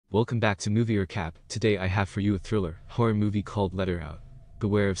Welcome back to Movie Recap. Today I have for you a thriller, horror movie called Let Her Out.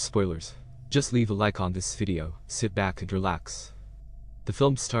 Beware of spoilers. Just leave a like on this video, sit back and relax. The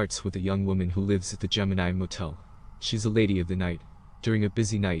film starts with a young woman who lives at the Gemini Motel. She's a lady of the night. During a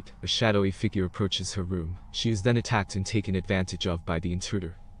busy night, a shadowy figure approaches her room. She is then attacked and taken advantage of by the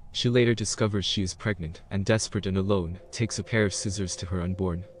intruder. She later discovers she is pregnant, and desperate and alone, takes a pair of scissors to her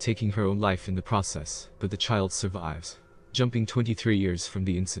unborn, taking her own life in the process, but the child survives. Jumping 23 years from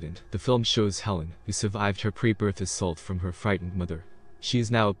the incident, the film shows Helen, who survived her pre-birth assault from her frightened mother. She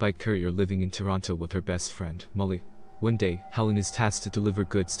is now a bike courier living in Toronto with her best friend, Molly. One day, Helen is tasked to deliver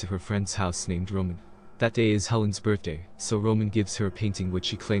goods to her friend's house named Roman. That day is Helen's birthday, so Roman gives her a painting which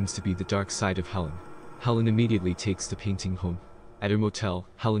he claims to be the dark side of Helen. Helen immediately takes the painting home. At her motel,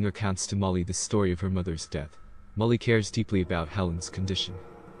 Helen recounts to Molly the story of her mother's death. Molly cares deeply about Helen's condition.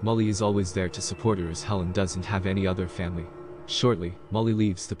 Molly is always there to support her as Helen doesn't have any other family. Shortly, Molly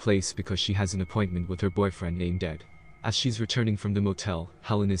leaves the place because she has an appointment with her boyfriend named Ed. As she's returning from the motel,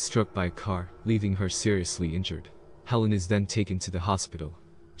 Helen is struck by a car, leaving her seriously injured. Helen is then taken to the hospital.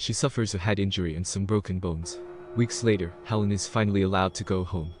 She suffers a head injury and some broken bones. Weeks later, Helen is finally allowed to go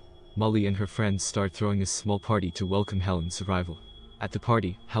home. Molly and her friends start throwing a small party to welcome Helen's arrival. At the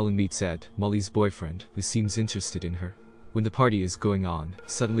party, Helen meets Ed, Molly's boyfriend, who seems interested in her. When the party is going on,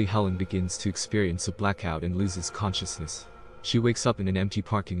 suddenly Helen begins to experience a blackout and loses consciousness. She wakes up in an empty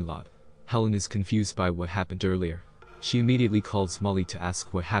parking lot. Helen is confused by what happened earlier. She immediately calls Molly to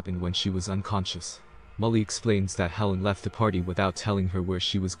ask what happened when she was unconscious. Molly explains that Helen left the party without telling her where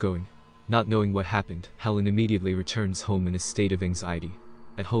she was going. Not knowing what happened, Helen immediately returns home in a state of anxiety.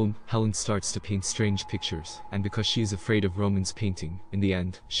 At home, Helen starts to paint strange pictures, and because she is afraid of Roman's painting, in the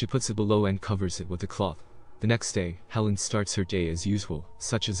end, she puts it below and covers it with a cloth. The next day, Helen starts her day as usual,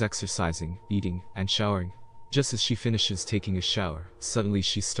 such as exercising, eating, and showering. Just as she finishes taking a shower, suddenly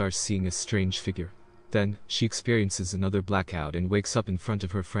she starts seeing a strange figure. Then, she experiences another blackout and wakes up in front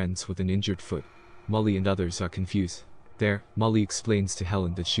of her friends with an injured foot. Molly and others are confused. There, Molly explains to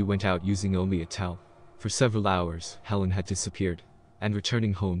Helen that she went out using only a towel. For several hours, Helen had disappeared. And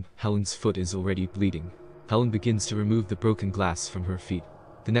returning home, Helen's foot is already bleeding. Helen begins to remove the broken glass from her feet.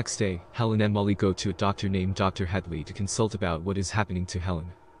 The next day, Helen and Molly go to a doctor named Dr. Headley to consult about what is happening to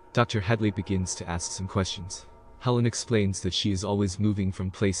Helen. Dr. Headley begins to ask some questions. Helen explains that she is always moving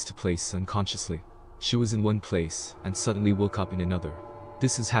from place to place unconsciously. She was in one place, and suddenly woke up in another.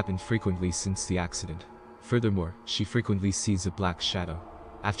 This has happened frequently since the accident. Furthermore, she frequently sees a black shadow.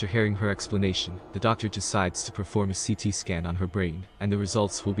 After hearing her explanation, the doctor decides to perform a CT scan on her brain, and the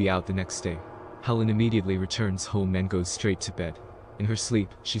results will be out the next day. Helen immediately returns home and goes straight to bed. In her sleep,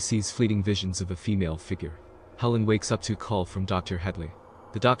 she sees fleeting visions of a female figure. Helen wakes up to a call from Dr. Headley.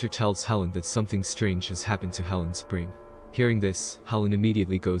 The doctor tells Helen that something strange has happened to Helen's brain. Hearing this, Helen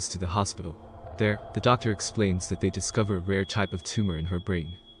immediately goes to the hospital. There, the doctor explains that they discover a rare type of tumor in her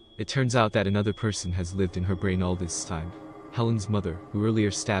brain. It turns out that another person has lived in her brain all this time. Helen's mother, who earlier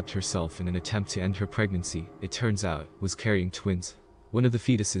stabbed herself in an attempt to end her pregnancy, it turns out, was carrying twins. One of the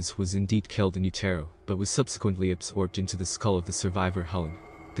fetuses was indeed killed in utero, but was subsequently absorbed into the skull of the survivor Helen.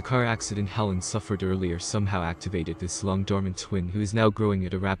 The car accident Helen suffered earlier somehow activated this long-dormant twin who is now growing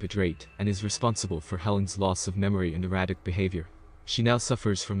at a rapid rate, and is responsible for Helen's loss of memory and erratic behavior. She now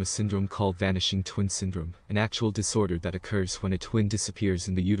suffers from a syndrome called vanishing twin syndrome, an actual disorder that occurs when a twin disappears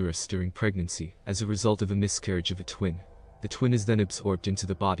in the uterus during pregnancy, as a result of a miscarriage of a twin. The twin is then absorbed into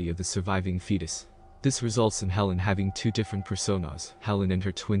the body of the surviving fetus. This results in Helen having two different personas, Helen and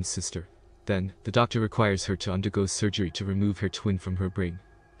her twin sister. Then, the doctor requires her to undergo surgery to remove her twin from her brain.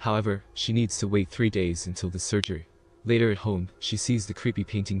 However, she needs to wait 3 days until the surgery. Later at home, she sees the creepy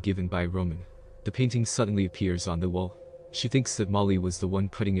painting given by Roman. The painting suddenly appears on the wall. She thinks that Molly was the one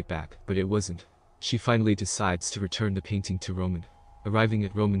putting it back, but it wasn't. She finally decides to return the painting to Roman. Arriving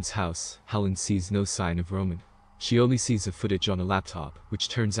at Roman's house, Helen sees no sign of Roman. She only sees a footage on a laptop, which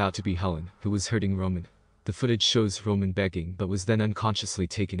turns out to be Helen, who was hurting Roman. The footage shows Roman begging but was then unconsciously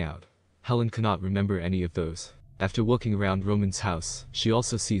taken out. Helen cannot remember any of those. After walking around Roman's house, she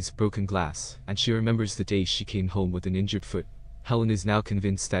also sees broken glass, and she remembers the day she came home with an injured foot. Helen is now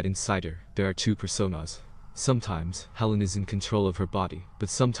convinced that inside her, there are two personas. Sometimes, Helen is in control of her body, but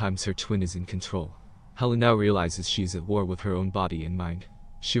sometimes her twin is in control. Helen now realizes she is at war with her own body and mind.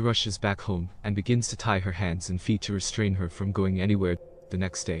 She rushes back home, and begins to tie her hands and feet to restrain her from going anywhere. The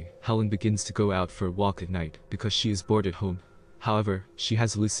next day, Helen begins to go out for a walk at night, because she is bored at home. However, she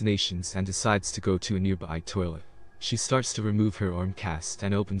has hallucinations and decides to go to a nearby toilet. She starts to remove her arm cast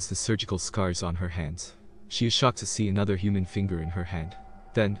and opens the surgical scars on her hands. She is shocked to see another human finger in her hand.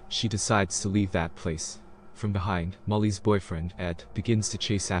 Then, she decides to leave that place. From behind, Molly's boyfriend, Ed, begins to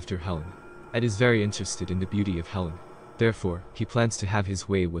chase after Helen. Ed is very interested in the beauty of Helen. Therefore, he plans to have his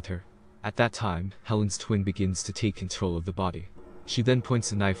way with her. At that time, Helen's twin begins to take control of the body. She then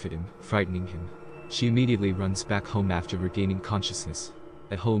points a knife at him, frightening him. She immediately runs back home after regaining consciousness.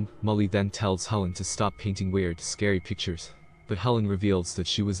 At home, Molly then tells Helen to stop painting weird, scary pictures. But Helen reveals that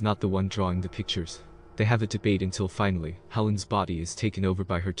she was not the one drawing the pictures. They have a debate until finally, Helen's body is taken over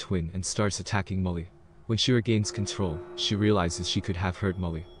by her twin and starts attacking Molly. When she regains control, she realizes she could have hurt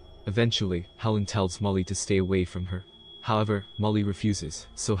Molly. Eventually, Helen tells Molly to stay away from her. However, Molly refuses,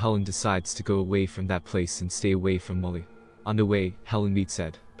 so Helen decides to go away from that place and stay away from Molly. On the way, Helen meets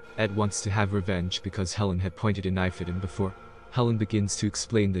Ed. Ed wants to have revenge because Helen had pointed a knife at him before. Helen begins to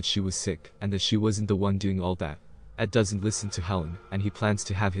explain that she was sick and that she wasn't the one doing all that. Ed doesn't listen to Helen, and he plans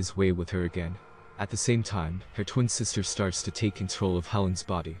to have his way with her again. At the same time, her twin sister starts to take control of Helen's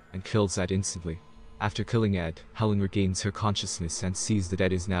body and kills Ed instantly. After killing Ed, Helen regains her consciousness and sees that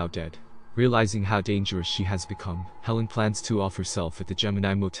Ed is now dead. Realizing how dangerous she has become, Helen plans to off herself at the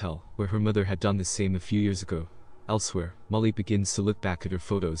Gemini Motel, where her mother had done the same a few years ago. Elsewhere, Molly begins to look back at her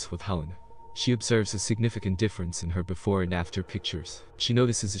photos with Helen. She observes a significant difference in her before and after pictures. She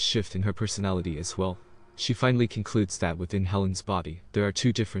notices a shift in her personality as well. She finally concludes that within Helen's body, there are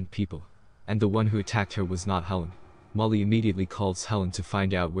two different people. And the one who attacked her was not Helen. Molly immediately calls Helen to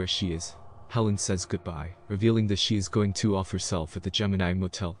find out where she is. Helen says goodbye, revealing that she is going to off herself at the Gemini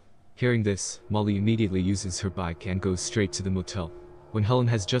Motel. Hearing this, Molly immediately uses her bike and goes straight to the motel. When Helen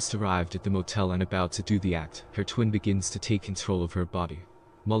has just arrived at the motel and about to do the act, her twin begins to take control of her body.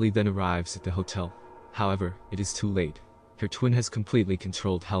 Molly then arrives at the hotel. However, it is too late. Her twin has completely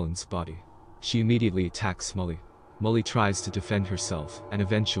controlled Helen's body. She immediately attacks Molly. Molly tries to defend herself, and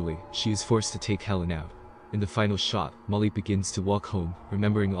eventually, she is forced to take Helen out. In the final shot, Molly begins to walk home,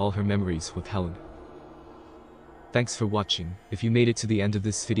 remembering all her memories with Helen. Thanks for watching. If you made it to the end of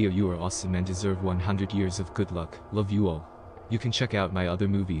this video, you are awesome and deserve 100 years of good luck. Love you all. You can check out my other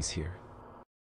movies here.